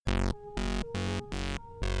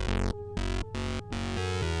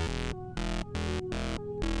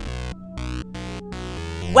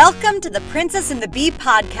Welcome to the Princess and the Bee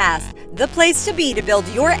podcast, the place to be to build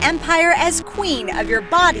your empire as queen of your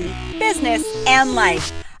body, business, and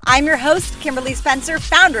life. I'm your host, Kimberly Spencer,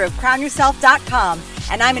 founder of CrownYourself.com,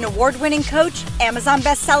 and I'm an award-winning coach, Amazon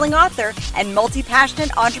best-selling author, and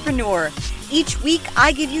multi-passionate entrepreneur. Each week,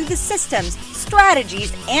 I give you the systems,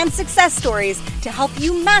 strategies, and success stories to help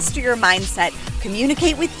you master your mindset,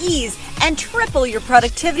 communicate with ease, and triple your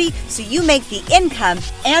productivity so you make the income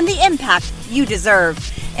and the impact you deserve.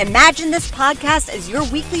 Imagine this podcast as your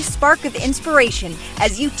weekly spark of inspiration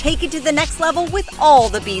as you take it to the next level with all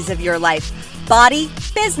the bees of your life. Body,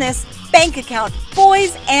 business, bank account,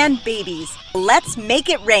 boys, and babies. Let's make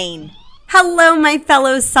it rain. Hello, my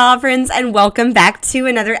fellow sovereigns, and welcome back to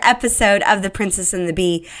another episode of The Princess and the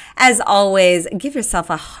Bee. As always, give yourself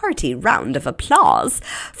a hearty round of applause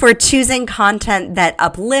for choosing content that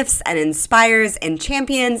uplifts and inspires and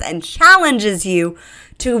champions and challenges you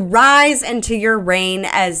to rise into your reign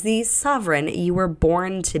as the sovereign you were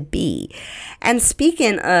born to be. And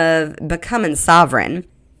speaking of becoming sovereign,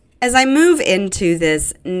 as I move into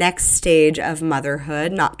this next stage of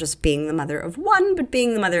motherhood, not just being the mother of one, but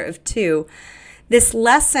being the mother of two, this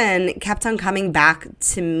lesson kept on coming back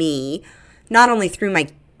to me, not only through my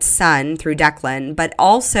son, through Declan, but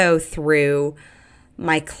also through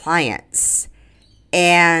my clients.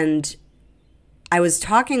 And I was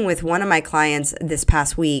talking with one of my clients this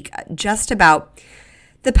past week just about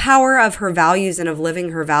the power of her values and of living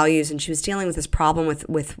her values. And she was dealing with this problem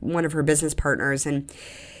with one of her business partners. And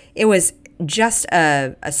it was just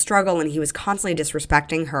a struggle, and he was constantly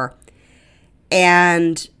disrespecting her.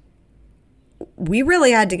 And we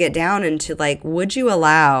really had to get down into, like, would you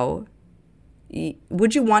want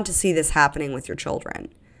to see this happening with your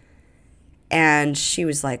children? And she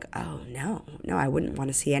was like, oh, no, I wouldn't want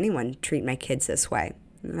to see anyone treat my kids this way.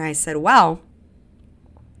 And I said, well,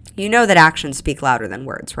 you know that actions speak louder than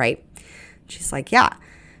words, right? She's like, yeah.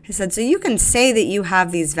 I said, so you can say that you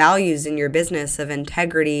have these values in your business of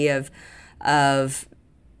integrity, of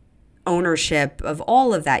ownership, of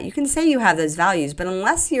all of that. You can say you have those values, but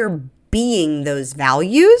unless you're being those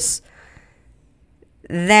values,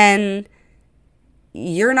 then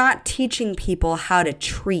you're not teaching people how to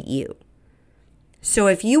treat you. So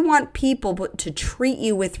if you want people to treat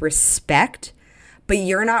you with respect, but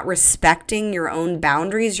you're not respecting your own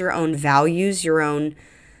boundaries, your own values, your own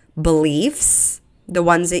beliefs, the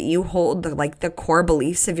ones that you hold, the core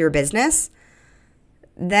beliefs of your business,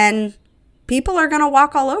 then people are going to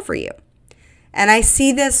walk all over you. And I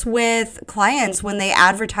see this with clients when they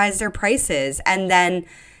advertise their prices and then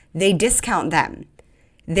they discount them.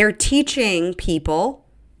 They're teaching people,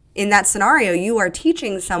 in that scenario, you are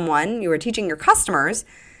teaching your customers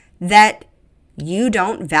that you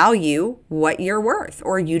don't value what you're worth,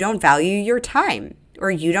 or you don't value your time,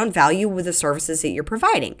 or you don't value the services that you're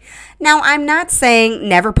providing. Now, I'm not saying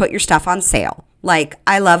never put your stuff on sale. Like,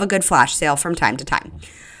 I love a good flash sale from time to time.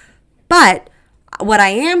 But what I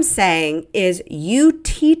am saying is you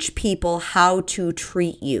teach people how to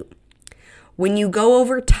treat you. When you go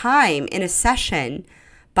over time in a session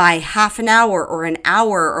by half an hour or an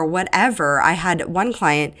hour or whatever, I had one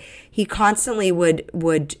client, he constantly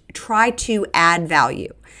would try to add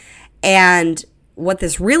value. And what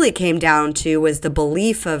this really came down to was the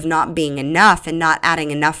belief of not being enough and not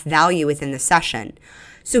adding enough value within the session.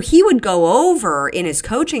 So he would go over in his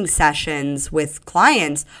coaching sessions with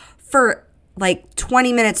clients for like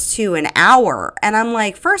 20 minutes to an hour. And I'm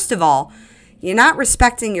like, first of all, you're not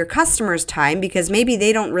respecting your customers' time because maybe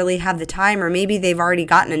they don't really have the time, or maybe they've already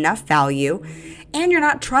gotten enough value, and you're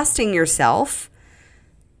not trusting yourself,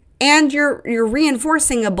 and you're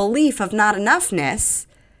reinforcing a belief of not enoughness,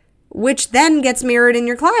 which then gets mirrored in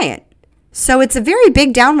your client. So it's a very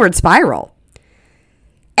big downward spiral.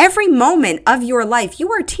 Every moment of your life,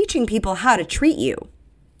 you are teaching people how to treat you.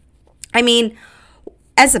 I mean,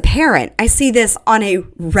 as a parent, I see this on a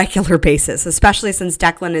regular basis, especially since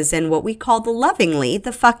Declan is in what we call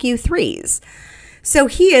the fuck you threes. So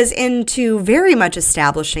he is into very much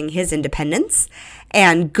establishing his independence,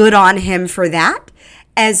 and good on him for that,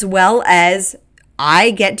 as well as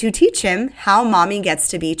I get to teach him how mommy gets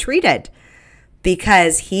to be treated,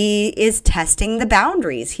 because he is testing the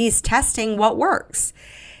boundaries. He's testing what works.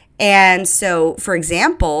 And so, for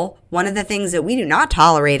example, one of the things that we do not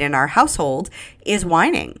tolerate in our household is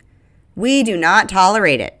whining. We do not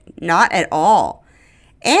tolerate it, not at all.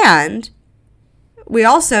 And we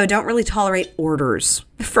also don't really tolerate orders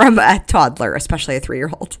from a toddler, especially a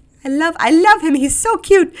 3-year-old. I love him. He's so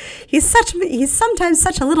cute. He's sometimes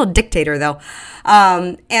such a little dictator, though.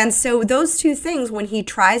 And so those two things, when he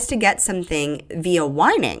tries to get something via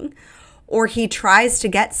whining, or he tries to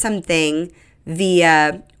get something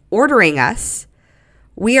via ordering us,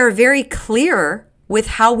 we are very clear with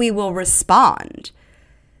how we will respond.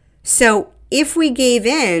 So if we gave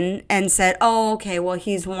in and said, oh, okay, well,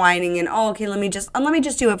 he's whining, and oh, okay, let me just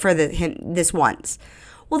do it for this once.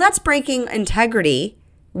 Well, that's breaking integrity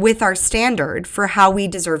with our standard for how we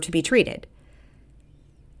deserve to be treated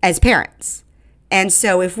as parents. And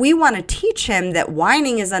so if we want to teach him that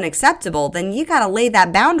whining is unacceptable, then you got to lay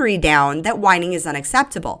that boundary down that whining is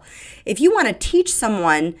unacceptable. If you want to teach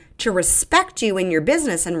someone to respect you in your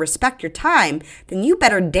business and respect your time, then you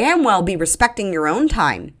better damn well be respecting your own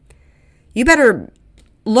time. You better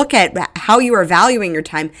look at how you are valuing your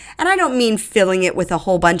time. And I don't mean filling it with a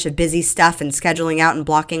whole bunch of busy stuff and scheduling out and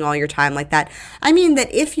blocking all your time like that. I mean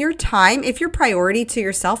that if your priority to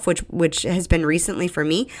yourself, which has been recently for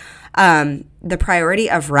me, the priority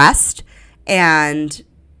of rest and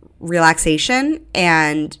relaxation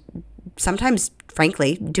and sometimes,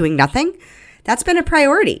 frankly, doing nothing, that's been a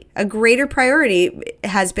priority. A greater priority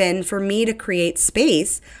has been for me to create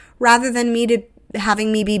space rather than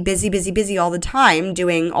having me be busy all the time,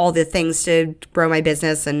 doing all the things to grow my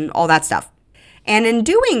business and all that stuff. And in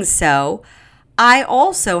doing so, I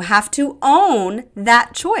also have to own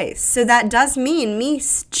that choice. So that does mean me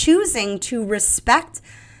choosing to respect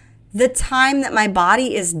the time that my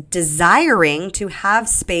body is desiring to have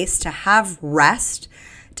space, to have rest,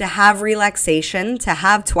 to have relaxation, to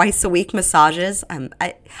have twice a week massages.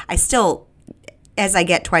 I still, as I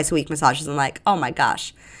get twice a week massages, I'm like, oh my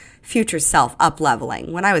gosh, future self up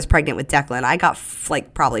leveling. When I was pregnant with Declan, I got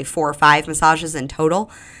like probably 4 or 5 massages in total.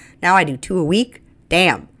 Now I do 2 a week.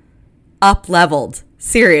 Damn, up leveled.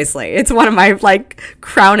 Seriously, it's one of my like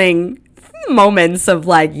crowning moments of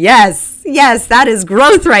like, yes, that is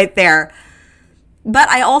growth right there. But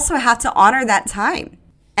I also have to honor that time.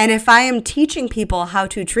 And if I am teaching people how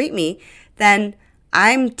to treat me, then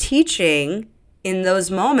I'm teaching in those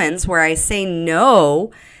moments where I say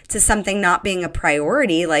no to something not being a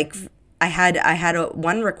priority. Like I had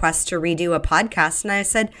one request to redo a podcast, and I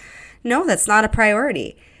said, no, that's not a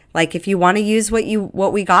priority. Like if you want to use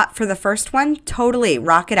what we got for the first one, totally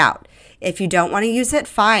rock it out. If you don't want to use it,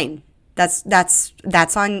 fine. That's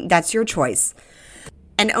your choice.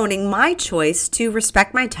 And owning my choice to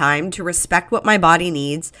respect my time, to respect what my body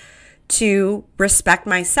needs, to respect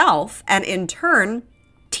myself, and in turn,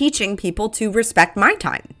 teaching people to respect my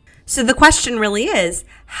time. So the question really is,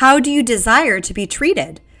 how do you desire to be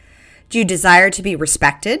treated? Do you desire to be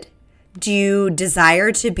respected? Do you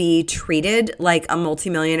desire to be treated like a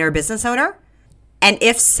multimillionaire business owner? And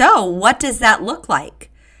if so, what does that look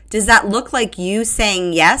like? Does that look like you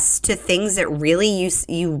saying yes to things that really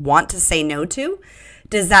you want to say no to?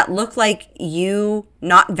 Does that look like you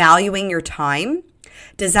not valuing your time?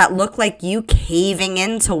 Does that look like you caving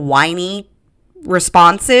into whiny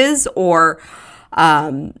responses or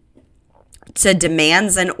to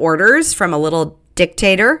demands and orders from a little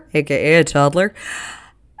dictator, aka a toddler?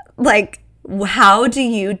 Like, how do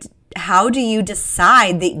you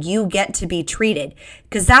decide that you get to be treated?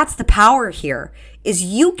 Because that's the power here, is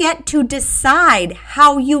you get to decide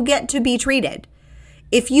how you get to be treated.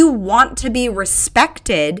 If you want to be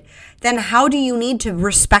respected, then how do you need to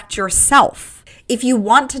respect yourself? If you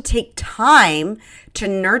want to take time to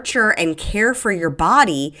nurture and care for your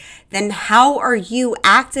body, then how are you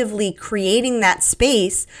actively creating that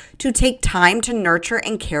space to take time to nurture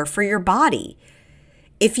and care for your body?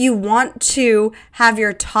 If you want to have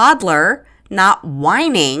your toddler not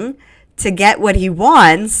whining to get what he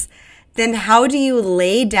wants, then how do you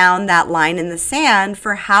lay down that line in the sand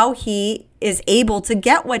for how he is able to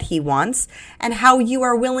get what he wants and how you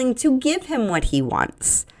are willing to give him what he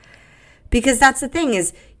wants? Because that's the thing,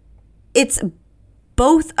 is it's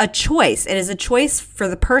both a choice. It is a choice for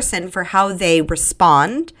the person for how they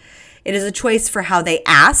respond. It is a choice for how they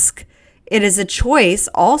ask. It is a choice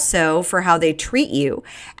also for how they treat you.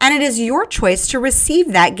 And it is your choice to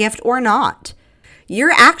receive that gift or not.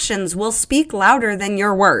 Your actions will speak louder than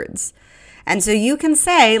your words. And so you can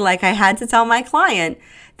say, like I had to tell my client,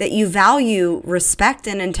 that you value respect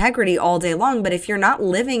and integrity all day long. But if you're not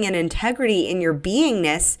living in integrity in your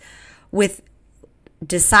beingness with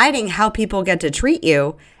deciding how people get to treat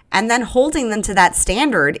you and then holding them to that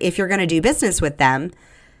standard if you're going to do business with them,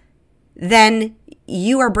 then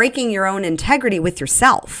you are breaking your own integrity with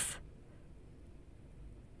yourself.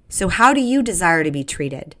 So how do you desire to be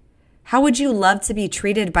treated? How would you love to be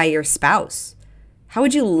treated by your spouse? How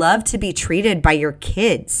would you love to be treated by your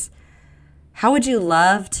kids? How would you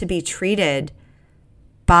love to be treated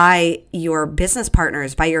by your business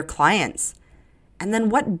partners, by your clients? And then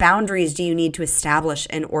what boundaries do you need to establish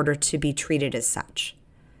in order to be treated as such?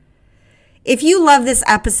 If you love this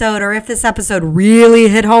episode, or if this episode really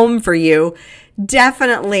hit home for you,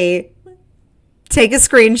 definitely take a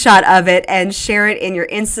screenshot of it and share it in your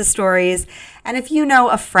Insta stories. And if you know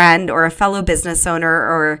a friend or a fellow business owner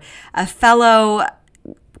or a fellow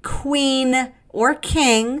queen or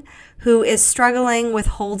king who is struggling with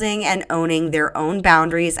holding and owning their own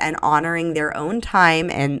boundaries and honoring their own time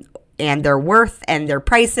and their worth and their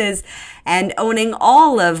prices and owning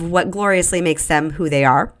all of what gloriously makes them who they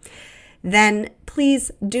are, then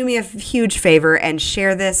please do me a huge favor and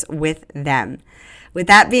share this with them. With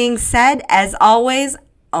that being said, as always,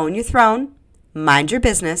 own your throne, mind your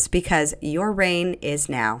business, because your reign is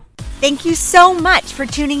now. Thank you so much for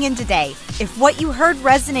tuning in today. If what you heard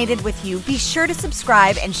resonated with you, be sure to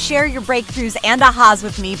subscribe and share your breakthroughs and ahas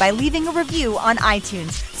with me by leaving a review on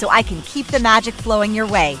iTunes so I can keep the magic flowing your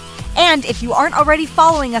way. And if you aren't already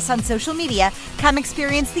following us on social media, come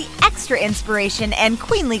experience the extra inspiration and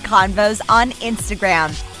queenly convos on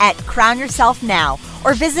Instagram at Crown Yourself Now,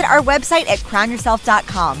 or visit our website at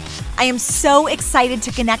crownyourself.com. I am so excited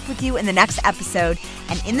to connect with you in the next episode.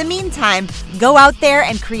 And in the meantime, go out there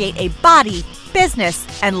and create a body, business,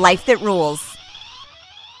 and life that rules.